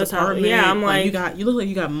nice ass apartment. I'm you look like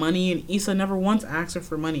you got money, and Issa never once asked her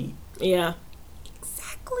for money. Yeah,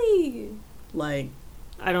 exactly. I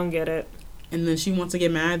don't get it. And then she wants to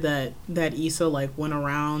get mad that Issa went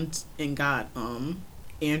around and got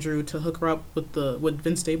Andrew to hook her up with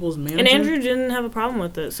Vince Staples' manager. And Andrew didn't have a problem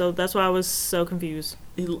with it, so that's why I was so confused.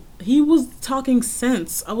 He was talking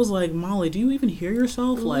sense. I was like, Molly, do you even hear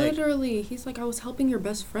yourself? Like, literally, he's like, I was helping your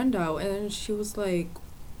best friend out, and she was like,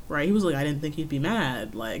 right? He was like, I didn't think he'd be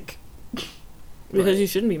mad, like, because you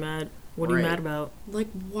shouldn't be mad. What are right. you mad about? Like,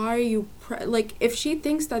 why are you like, if she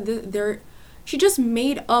thinks that she just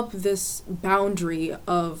made up this boundary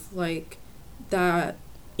of like that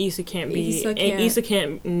Issa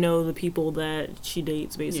can't know the people that she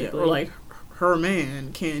dates, basically. Yeah, or like her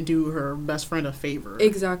man can't do her best friend a favor.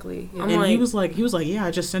 Exactly. Yeah. And he was like, yeah,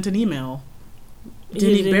 I just sent an email.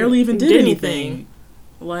 He barely even did anything.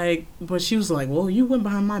 Like, but she was like, well, you went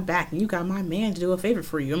behind my back and you got my man to do a favor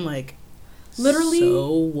for you. I'm like, literally,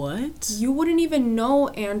 so what? You wouldn't even know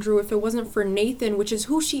Andrew if it wasn't for Nathan, which is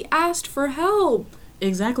who she asked for help.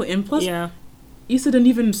 Exactly. And plus, Issa didn't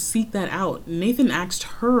even seek that out. Nathan asked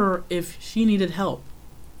her if she needed help.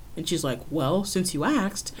 And she's like, well, since you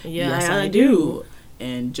asked, yes, I do.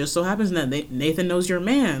 And just so happens that Nathan knows your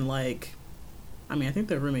man. Like, I mean, I think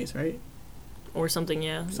they're roommates, right? Or something,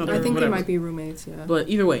 yeah. I think they might be roommates, yeah. But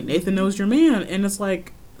either way, Nathan knows your man. And it's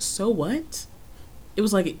like, so what? It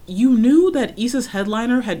was like, you knew that Issa's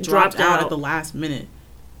headliner had dropped out at the last minute.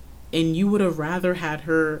 And you would have rather had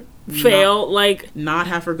her fail, not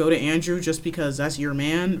have her go to Andrew just because that's your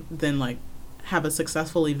man than, like, have a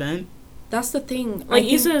successful event. That's the thing. Like,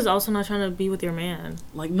 Issa is also not trying to be with your man.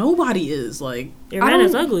 Like, nobody is. Like, your man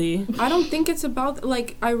is ugly. I don't think it's about,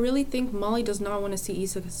 like, I really think Molly does not want to see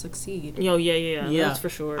Issa succeed. Yo, yeah. That's for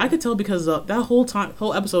sure. I could tell because that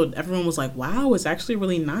whole episode, everyone was like, wow, it's actually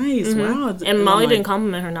really nice. Mm-hmm. Wow. And Molly didn't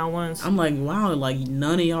compliment her not once. I'm like, wow, like,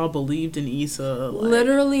 none of y'all believed in Issa. Like,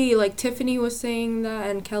 literally, like, Tiffany was saying that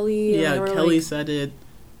and Kelly. Yeah, Kelly said it.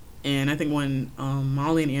 And I think when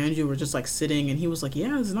Molly and Andrew were just, like, sitting, and he was like,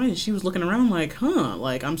 yeah, it's nice. She was looking around like, huh,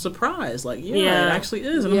 like, I'm surprised. Like, yeah, it actually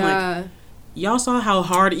is. And I'm like, y'all saw how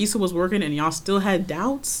hard Issa was working, and y'all still had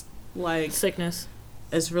doubts? Like, sickness.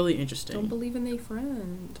 It's really interesting. Don't believe in their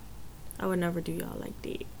friend. I would never do y'all like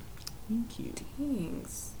that. Thank you.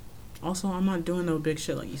 Thanks. Also, I'm not doing no big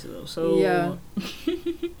shit like Issa, though. So, yeah.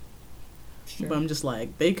 Sure. But I'm just like,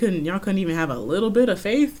 y'all couldn't even have a little bit of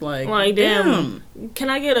faith. Like damn. Can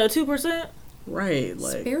I get a 2%? Right.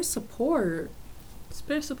 Like, spare support.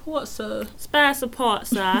 Spare support, sir. Spare support,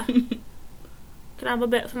 sir. Can I have a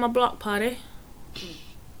bit for my block party?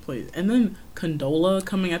 Please. And then Condola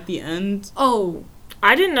coming at the end. Oh.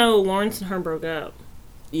 I didn't know Lawrence and her broke up.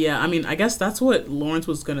 Yeah, I mean, I guess that's what Lawrence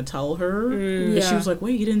was going to tell her. And she was like,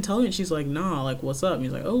 wait, you didn't tell me? And she's like, nah, like, what's up? And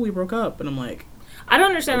he's like, oh, we broke up. And I'm like, I don't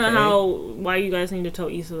understand why you guys need to tell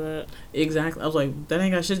Issa that. Exactly. I was like, that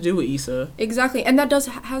ain't got shit to do with Issa. Exactly. And that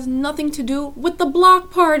has nothing to do with the block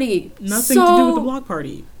party. Nothing to do with the block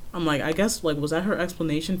party. I'm like, I guess, like, was that her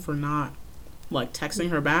explanation for not, like,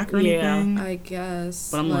 texting her back or anything? I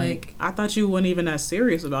guess. But I'm like, I thought you weren't even that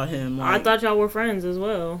serious about him. Like, I thought y'all were friends as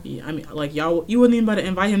well. Yeah, I mean, like, you wouldn't even about to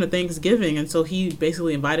invite him to Thanksgiving until he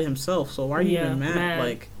basically invited himself. So why are you even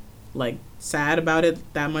mad? Like, sad about it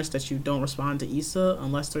that much that you don't respond to Issa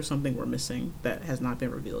unless there's something we're missing that has not been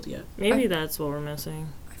revealed yet. Maybe that's what we're missing.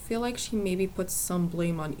 I feel like she maybe puts some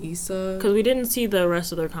blame on Issa. Because we didn't see the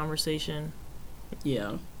rest of their conversation.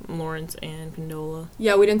 Yeah. Lawrence and Condola.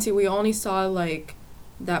 Yeah, we only saw, like,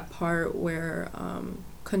 that part where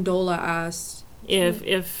Condola asked...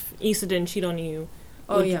 If Issa didn't cheat on you,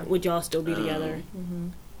 would y'all still be together? Mm-hmm.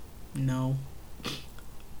 No.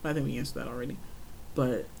 I think we answered that already.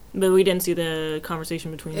 But we didn't see the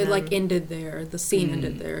conversation between them. It, like, ended there. The scene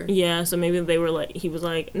ended there. Yeah, so maybe they were like... He was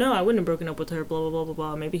like, no, I wouldn't have broken up with her, blah, blah, blah, blah,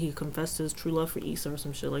 blah. Maybe he confessed his true love for Issa or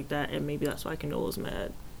some shit like that, and maybe that's why Condola's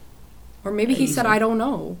mad. Or maybe he said, I don't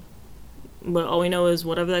know. But all we know is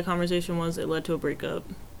whatever that conversation was, it led to a breakup.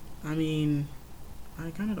 I mean,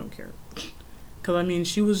 I kind of don't care. Because, I mean,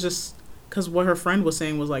 she was just... Because what her friend was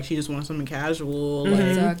saying was, like, she just wanted something casual. Mm-hmm. Like,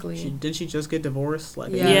 exactly. Didn't she just get divorced,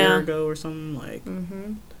 like, a year ago or something? Like,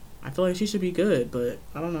 I feel like she should be good, but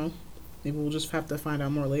I don't know. Maybe we'll just have to find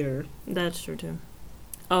out more later. That's true, too.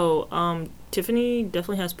 Oh, Tiffany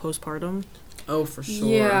definitely has postpartum. Oh, for sure.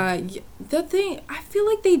 Yeah. The thing, I feel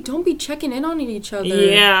like they don't be checking in on each other.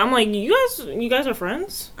 Yeah, I'm like, you guys are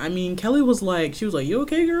friends? I mean, Kelly was like, you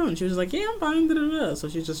okay, girl? And she was like, yeah, I'm fine, da-da-da. So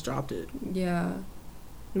she just dropped it. Yeah.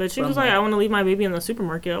 But she was like, I want to leave my baby in the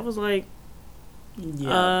supermarket. I was like,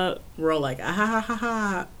 yeah. We're all like,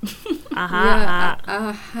 ah-ha-ha-ha-ha.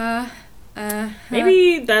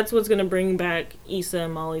 Maybe that's what's going to bring back Issa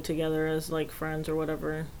and Molly together as, like, friends or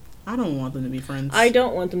whatever. I don't want them to be friends. I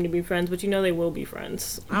don't want them to be friends, but you know they will be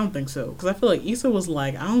friends. I don't think so. Because I feel like Issa was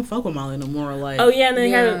like, I don't fuck with Molly no more. Like, oh, yeah, and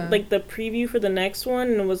then they had, like, the preview for the next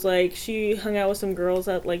one, and it was like, she hung out with some girls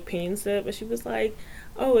at, like, Pain Sip, but she was like,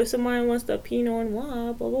 oh, if someone wants the Pinot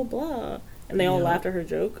Noir, blah, blah, blah. And they all laughed at her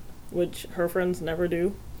joke, which her friends never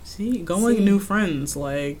do. See, going new friends,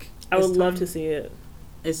 like... I would love to see it.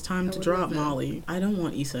 It's time to drop Molly. I don't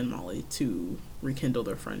want Issa and Molly to rekindle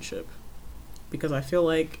their friendship. Because I feel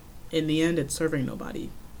like, in the end, it's serving nobody.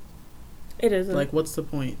 It isn't. Like, what's the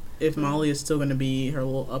point? If Molly is still going to be her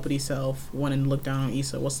little uppity self, wanting to look down on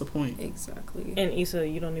Issa, what's the point? Exactly. And Issa,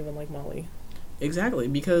 you don't even like Molly. Exactly,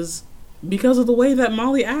 because of the way that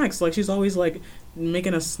Molly acts. Like, she's always, like,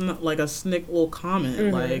 making a snick little comment.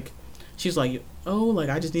 Mm-hmm. Like, she's like, oh, like,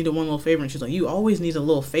 I just needed one little favor. And she's like, you always need a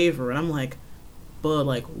little favor. And I'm like, but,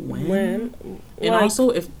 like, when? And like,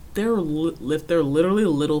 also, if they're literally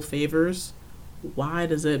little favors... why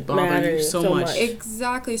does it bother you so much?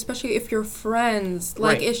 Exactly, especially if you're friends.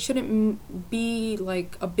 Like, it shouldn't be,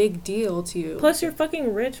 like, a big deal to you. Plus, you're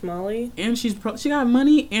fucking rich, Molly. And she got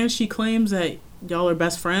money, and she claims that y'all are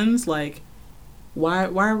best friends. Like, why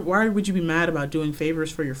would you be mad about doing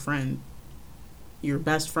favors for your friend? Your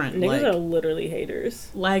best friend. Niggas are literally haters.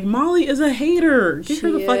 Like, Molly is a hater. Get her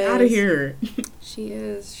the fuck out of here. She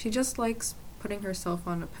is. She just likes putting herself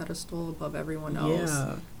on a pedestal above everyone else.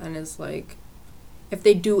 Yeah. And is like... if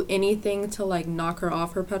they do anything to, like, knock her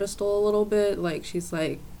off her pedestal a little bit, like, she's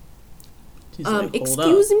like,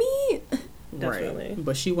 excuse me? Definitely. Right.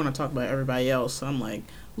 But she want to talk about everybody else. So I'm like,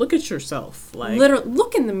 look at yourself. Like, literally,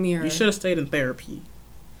 look in the mirror. You should have stayed in therapy.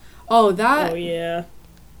 Oh, that. Oh, yeah.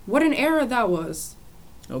 What an era that was.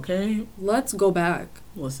 Okay. Let's go back.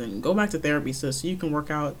 Listen, go back to therapy, sis, so you can work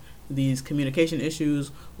out these communication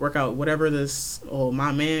issues, work out whatever this,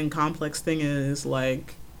 my man complex thing is,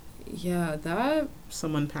 like... yeah, that...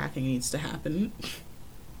 some unpacking needs to happen.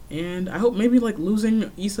 And I hope maybe, like,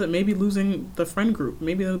 losing Issa, maybe losing the friend group.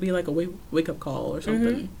 Maybe that'll be, like, a wake-up call or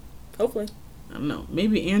something. Mm-hmm. Hopefully. I don't know.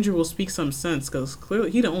 Maybe Andrew will speak some sense, because clearly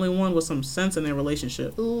he the only one with some sense in their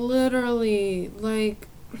relationship. Literally, like...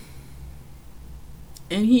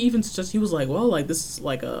 and he even he was like, well, like, this is,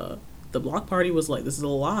 like, the block party was like, this is a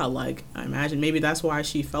lot. Like, I imagine maybe that's why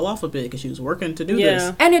she fell off a bit, because she was working to do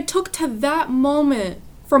this. And it took to that moment...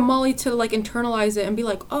 for Molly to, like, internalize it and be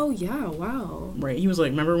like, oh, yeah, wow. Right. He was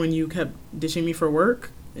like, remember when you kept ditching me for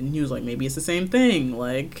work? And he was like, maybe it's the same thing.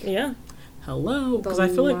 Like, yeah. Hello. Because I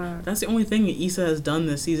feel like that's the only thing that Issa has done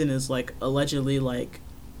this season is, like, allegedly, like,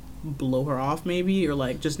 blow her off maybe, or,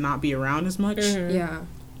 like, just not be around as much. Mm-hmm. Yeah.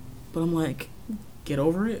 But I'm like, get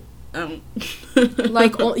over it.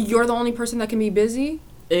 Like, you're the only person that can be busy?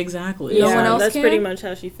 Exactly. Yeah, no one else that's can? pretty much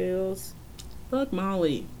how she feels. Fuck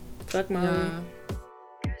Molly. Fuck Molly. Yeah.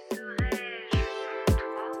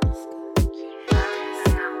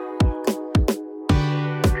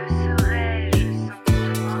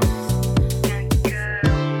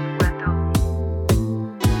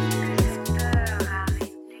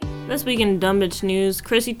 This week in Dumb Bitch News,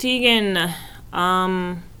 Chrissy Teigen,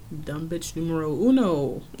 Dumb bitch numero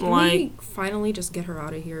uno. Can we finally just get her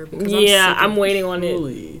out of here? Because I'm waiting on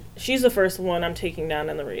truly. it. She's the first one I'm taking down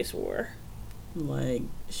in the race war. Like,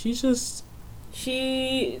 she's just...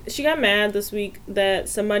 She got mad this week that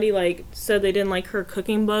somebody, like, said they didn't like her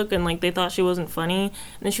cooking book and, like, they thought she wasn't funny.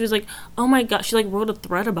 And then she was like, oh my god, she, like, wrote a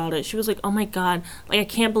thread about it. She was like, oh my god, like, I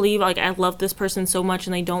can't believe, like, I love this person so much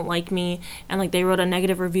and they don't like me. And, like, they wrote a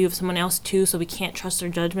negative review of someone else too, so we can't trust their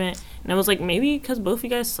judgment. And I was like, maybe because both of you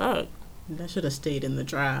guys suck. That should have stayed in the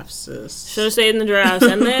drafts, sis. Should have stayed in the drafts.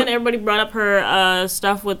 And then everybody brought up her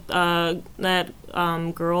stuff with that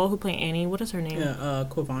girl who played Annie. What is her name? Yeah,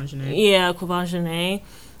 Quvenzhané. Yeah, Quvenzhané.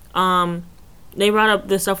 They brought up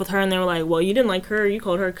this stuff with her, and they were like, well, you didn't like her. You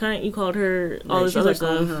called her a cunt. You called her all this other stuff.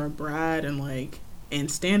 Calling her a brat and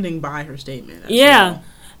standing by her statement. Yeah.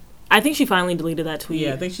 I think she finally deleted that tweet.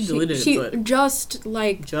 Yeah, I think she deleted it. She but just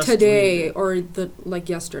today or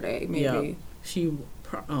yesterday, maybe. Yeah. She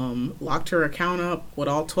locked her account up with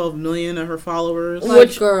all 12 million of her followers.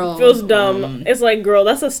 Which feels dumb. It's like, girl,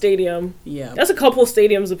 that's a stadium. Yeah. That's a couple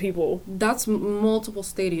stadiums of people. That's multiple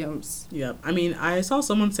stadiums. Yeah. I mean, I saw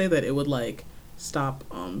someone say that it would, like, stop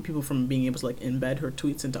people from being able to, like, embed her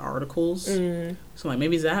tweets into articles. So, like,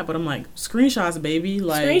 maybe it's that, but I'm like, screenshots, baby.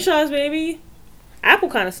 Like, screenshots, baby. Apple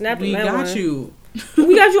kind of snapped on that one. We got you.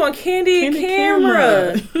 We got you on candid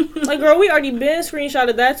camera. Like, girl, we already been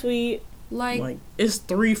screenshotted that tweet. Like it's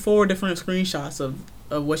 3-4 different screenshots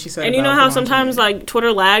of what she said. And you know how sometimes, like,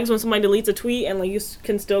 Twitter lags when somebody deletes a tweet and, like, you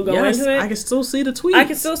can still go into it? I can still see the tweet. I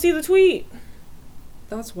can still see the tweet.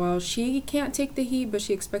 That's wild. She can't take the heat, but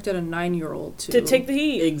she expected a 9-year-old to take the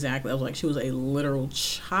heat. Exactly. I was like, she was a literal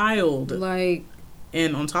child. Like,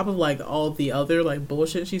 and on top of like all the other like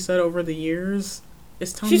bullshit she said over the years,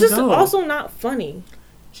 it's time she's to just go. also not funny.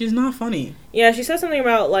 She's not funny. Yeah, she said something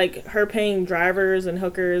about like her paying drivers and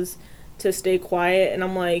hookers to stay quiet, and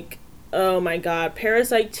I'm like, oh my god,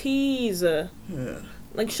 parasite tease.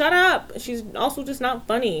 Like, shut up. She's also just not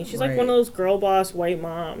funny. She's like one of those girl boss white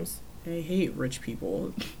moms. I hate rich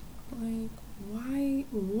people. Like,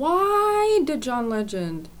 why did John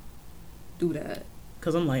Legend do that?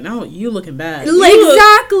 Because I'm like, now you looking bad.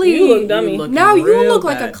 Exactly. You look dummy. Now you look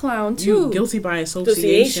like a clown, too. You guilty by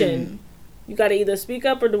association. You gotta either speak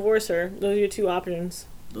up or divorce her. Those are your two options.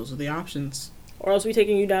 Those are the options. Or else we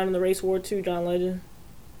taking you down in the race war too, John Legend.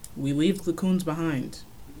 We leave the coons behind.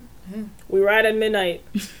 We ride at midnight.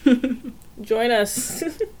 Join us.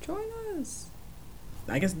 Join us.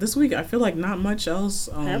 I guess this week I feel like not much else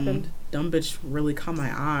happened. Dumb bitch really caught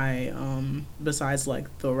my eye. Besides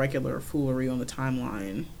like the regular foolery on the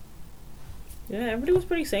timeline. Yeah, everybody was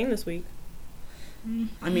pretty sane this week.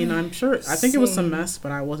 I mean, I think it was some mess,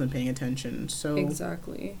 but I wasn't paying attention. So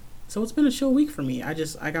exactly. So it's been a chill week for me. I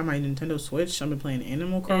got my Nintendo Switch. I've been playing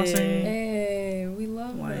Animal Crossing. Hey, we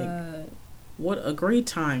love that. What a great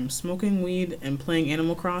time smoking weed and playing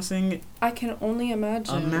Animal Crossing. I can only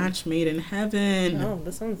imagine. A match made in heaven. Oh,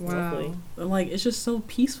 that sounds lovely. Like, it's just so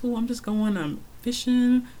peaceful. I'm just going, I'm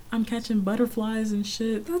fishing, I'm catching butterflies and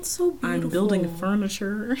shit. That's so beautiful. I'm building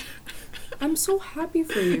furniture. I'm so happy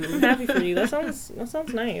for you. I'm happy for you. That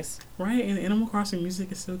sounds nice. Right, and Animal Crossing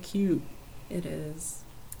music is so cute. It is.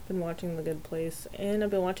 I've been watching The Good Place, and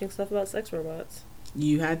I've been watching stuff about sex robots.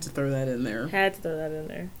 You had to throw that in there. Had to throw that in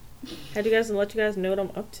there. Had you guys to let you guys know what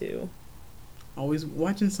I'm up to. Always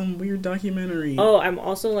watching some weird documentary. Oh, I'm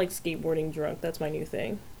also like skateboarding drunk. That's my new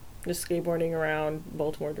thing. Just skateboarding around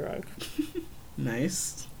Baltimore drunk.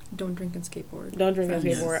 Nice. Don't drink and skateboard. Don't drink and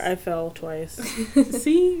skateboard. I fell twice.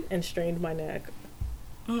 See? And strained my neck.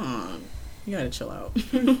 You gotta chill out.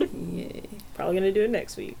 Yeah. Probably gonna do it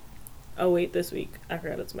next week. Oh wait, this week. I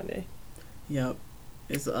forgot it's Monday. Yep.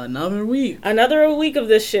 It's another week. Another week of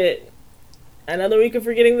this shit. Another week of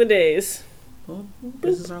forgetting the days. Well,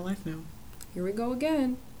 this is our life now. Here we go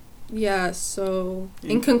again. Yeah, so,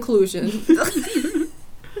 in conclusion,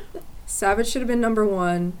 Savage should have been number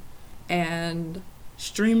 1, and...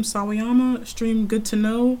 Stream Sawayama, stream Good to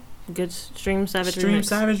Know. Good stream Savage stream remix.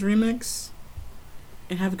 Savage remix.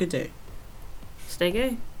 And have a good day. Stay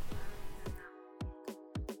gay.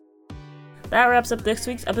 That wraps up this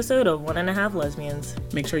week's episode of 1.5 Lesbians.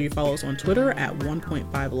 Make sure you follow us on Twitter at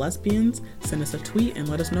 1.5 Lesbians. Send us a tweet and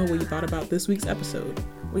let us know what you thought about this week's episode.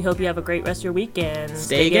 We hope you have a great rest of your weekend.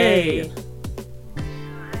 Stay gay.